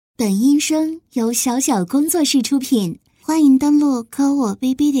本音声由小小工作室出品，欢迎登录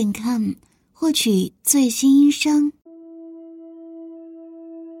Kouwobb.com 获取最新音声。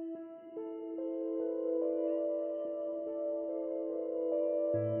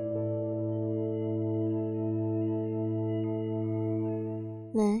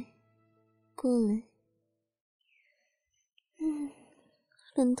来，过来。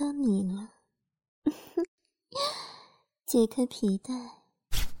轮到你了。解开皮带，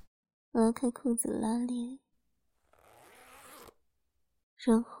拉开裤子拉链，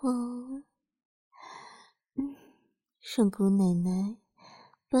然后让姑奶奶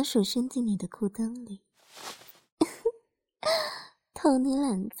把手伸进你的裤裆里，掏你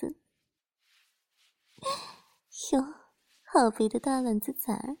篮子。哟，好肥的大篮子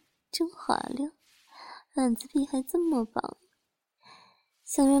崽儿，真滑溜，篮子皮还这么薄。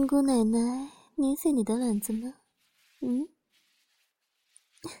想让姑奶奶捏碎你的篮子吗？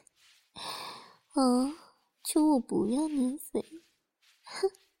哦，求我不要捏碎。哼，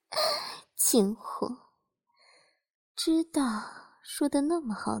贱货，知道说的那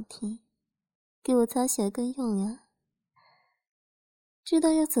么好听，给我擦鞋跟用呀。知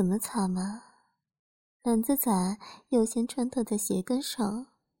道要怎么擦吗？篮子仔优先穿透在鞋跟上，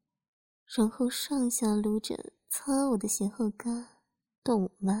然后上下撸着擦我的鞋后跟，懂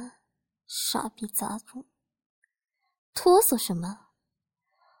吗？傻逼杂种，哆嗦什么？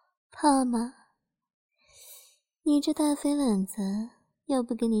怕吗？你这大肥篮子，要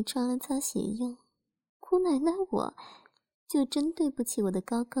不给你穿了擦鞋用，姑奶奶我就真对不起我的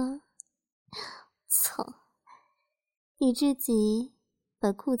高高。操！你自己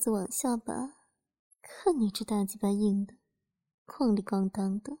把裤子往下拔，看你这大鸡巴硬的，哐里咣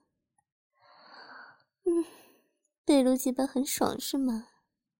当的。被撸鸡巴很爽是吗？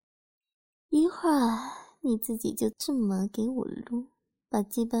一会儿你自己就这么给我撸，把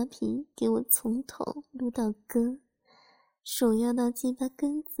鸡巴皮给我从头撸到根，手要到鸡巴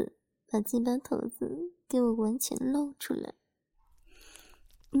根子，把鸡巴头子给我完全露出来。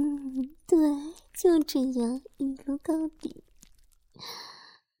对，就这样一撸到底。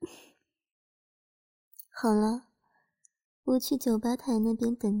好了，我去酒吧台那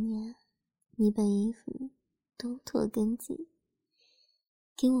边等你啊，你把衣服都脱干净，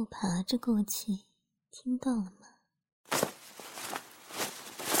给我爬着过去，听到了吗？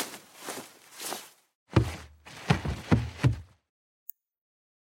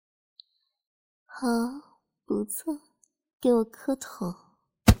好，不错，给我磕头。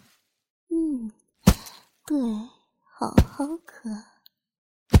对，好好磕。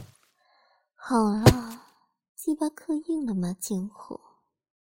好了，鸡巴磕硬了吗，贱货？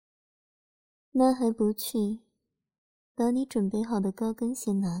那还不去，把你准备好的高跟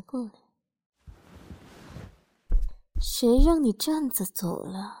鞋拿过来。谁让你站着走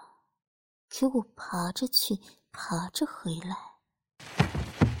了？给我爬着去，爬着回来。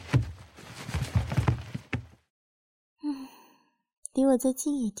离我再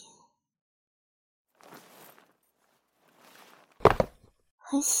近一点。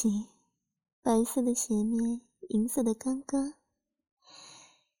还行，白色的鞋面，银色的钢钢。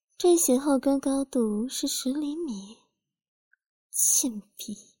这鞋后跟高度是10厘米。贱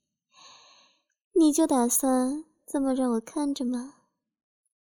逼，你就打算这么让我看着吗？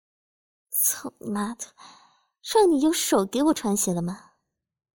操你妈的，让你用手给我穿鞋了吗？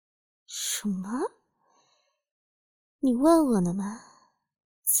什么？你问我呢吗？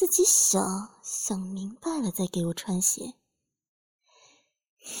自己想明白了再给我穿鞋。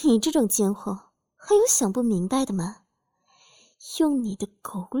你这种贱货还有想不明白的吗？用你的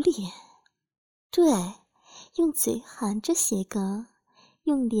狗脸，对，用嘴含着鞋跟，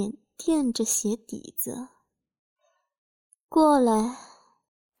用脸垫着鞋底子。过来，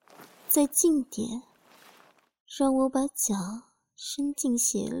再近点，让我把脚伸进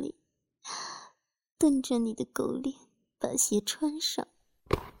鞋里，瞪着你的狗脸把鞋穿上。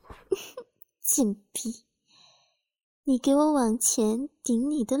贱逼，你给我往前顶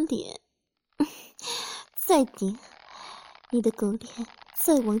你的脸，再顶你的狗脸，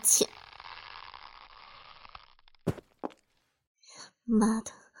再往前。妈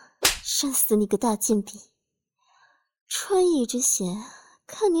的，扇死你个大贱逼！穿一只鞋，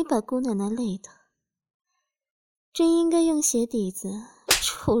看你把姑奶奶累的，真应该用鞋底子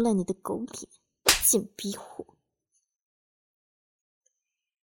抽烂你的狗脸，贱逼货！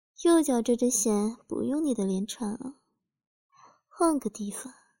右脚这只鞋不用你的脸穿了，换个地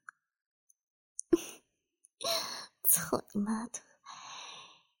方。操你妈的，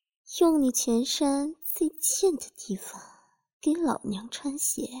用你全身最贱的地方给老娘穿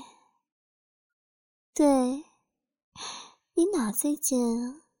鞋。对，你哪最贱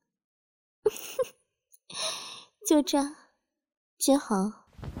啊？就这样，撅好，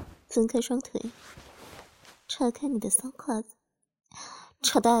分开双腿，叉开你的骚胯子，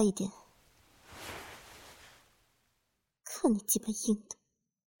叉大一点，看你鸡巴硬的。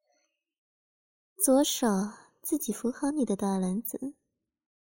左手自己扶好你的大篮子，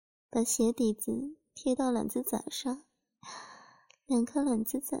把鞋底子贴到篮子仔上，两颗篮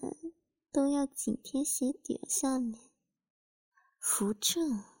子仔都要紧贴鞋底下面，扶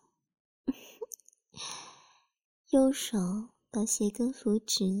正。右手把鞋跟扶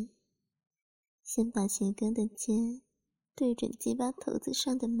直，先把鞋跟的尖对准鸡巴头子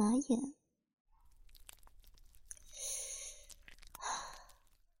上的马眼。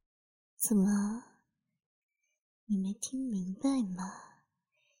怎么，你没听明白吗？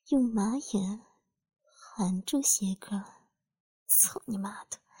用马眼含住鞋跟，操你妈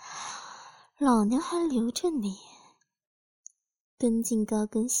的，老娘还留着你。蹬进高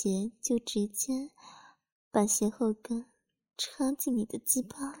跟鞋就直接把鞋后跟插进你的鸡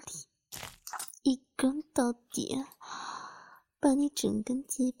巴里，一根到底，把你整根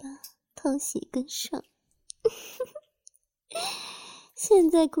鸡巴套鞋跟上。现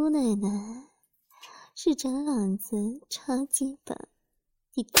在姑奶奶是长懒子插鸡巴，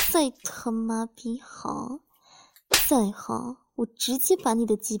你再他妈逼好，再好，我直接把你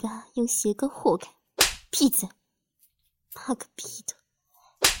的鸡巴用鞋跟和开。闭嘴！妈个逼的，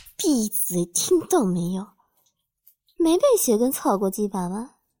闭嘴！听到没有？没被鞋跟操过鸡巴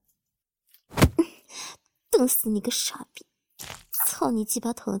吗？瞪死你个傻逼！操你鸡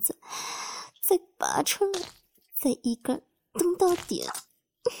巴头子，再拔出来，再一根蹬到底。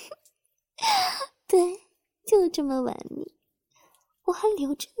对，就这么玩你，我还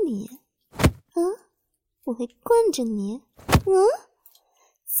留着你，我会惯着你，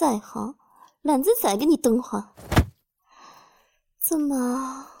再好，懒子仔给你蹬花。怎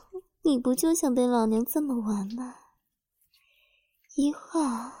么，你不就想被老娘这么玩吗？一会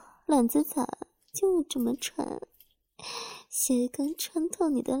儿懒子仔就这么穿，鞋跟穿透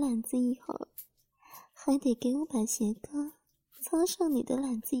你的懒子以后，还得给我把鞋跟擦上你的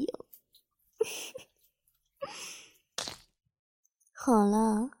懒子油。好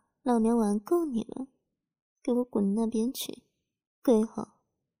了，老娘玩够你了，给我滚那边去，跪好，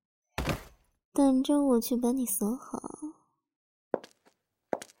等着我去把你锁好。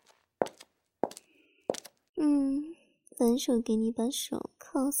反手给你把手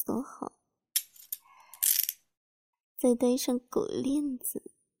铐锁好，再戴上狗链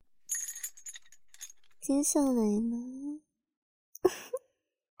子。接下来呢？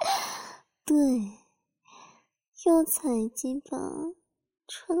对，要踩鸡巴，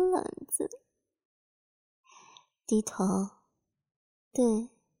穿篮子，低头，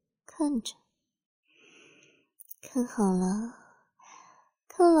对，看着，看好了，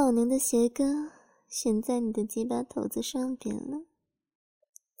看老娘的鞋跟悬在你的鸡巴头子上边了，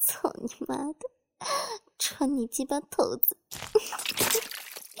操你妈的，穿你鸡巴头子，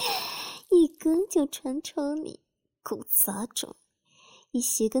一根就穿抽你，狗杂种，一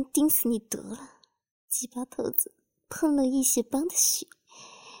鞋跟钉死你得了，鸡巴头子喷了一血帮的血，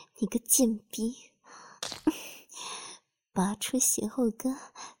你个贱逼，拔出鞋后跟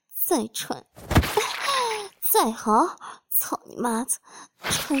再穿，再好，操你妈的，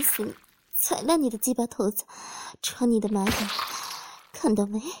穿死你，踩烂你的鸡巴头子，穿你的马眼，看到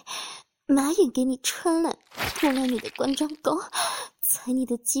没？马眼给你穿烂，脱烂你的关张沟，踩你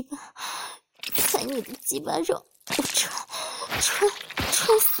的鸡巴，踩你的鸡巴肉，我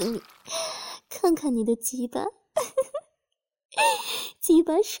穿死你！看看你的鸡巴，鸡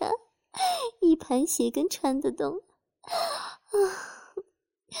巴上一盘鞋跟穿得动，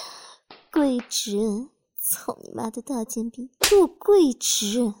跪直！操你妈的大贱逼，给我跪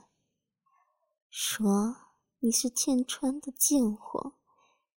直！说你是欠穿的贱货，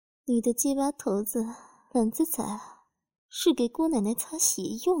你的鸡巴头子懒子仔是给姑奶奶擦鞋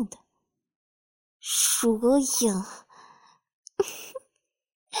用的。说呀，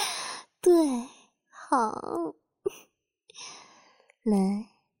对，好，来，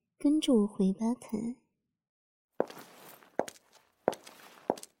跟着我回吧台，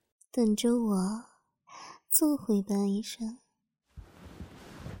等着我坐回吧医生。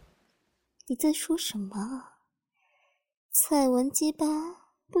你在说什么？踩完鸡巴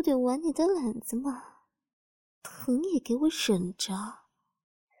不得玩你的懒子吗？疼也给我忍着，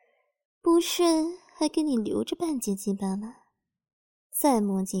不是还给你留着半截鸡巴吗？再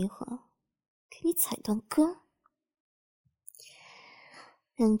磨几会儿，给你踩断根儿。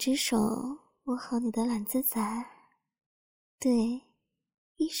两只手握好你的懒子仔，对，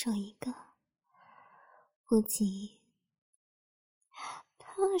一手一个，握紧。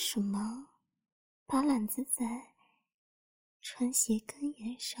怕什么？把懒子在穿鞋跟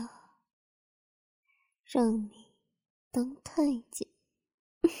沿上，让你当太监。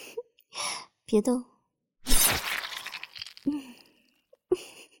别动。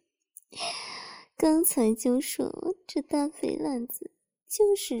刚才就说这大肥懒子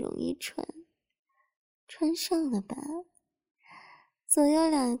就是容易穿上了吧？左右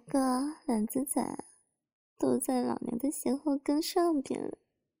2个懒子仔都在老娘的鞋后跟上边了，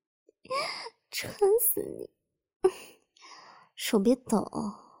穿死你！手别抖，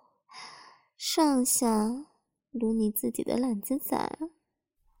上下撸你自己的懒子仔，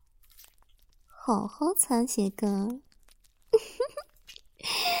好好擦鞋跟。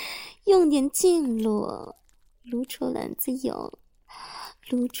用点劲撸，撸出懒子油，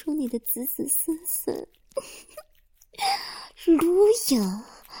撸出你的子子孙孙。撸呀！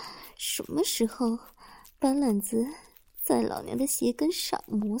什么时候把懒子在老娘的鞋跟上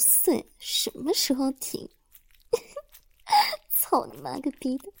磨碎，什么时候停？操你妈个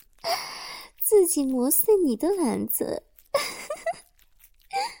逼的！自己磨碎你的懒子，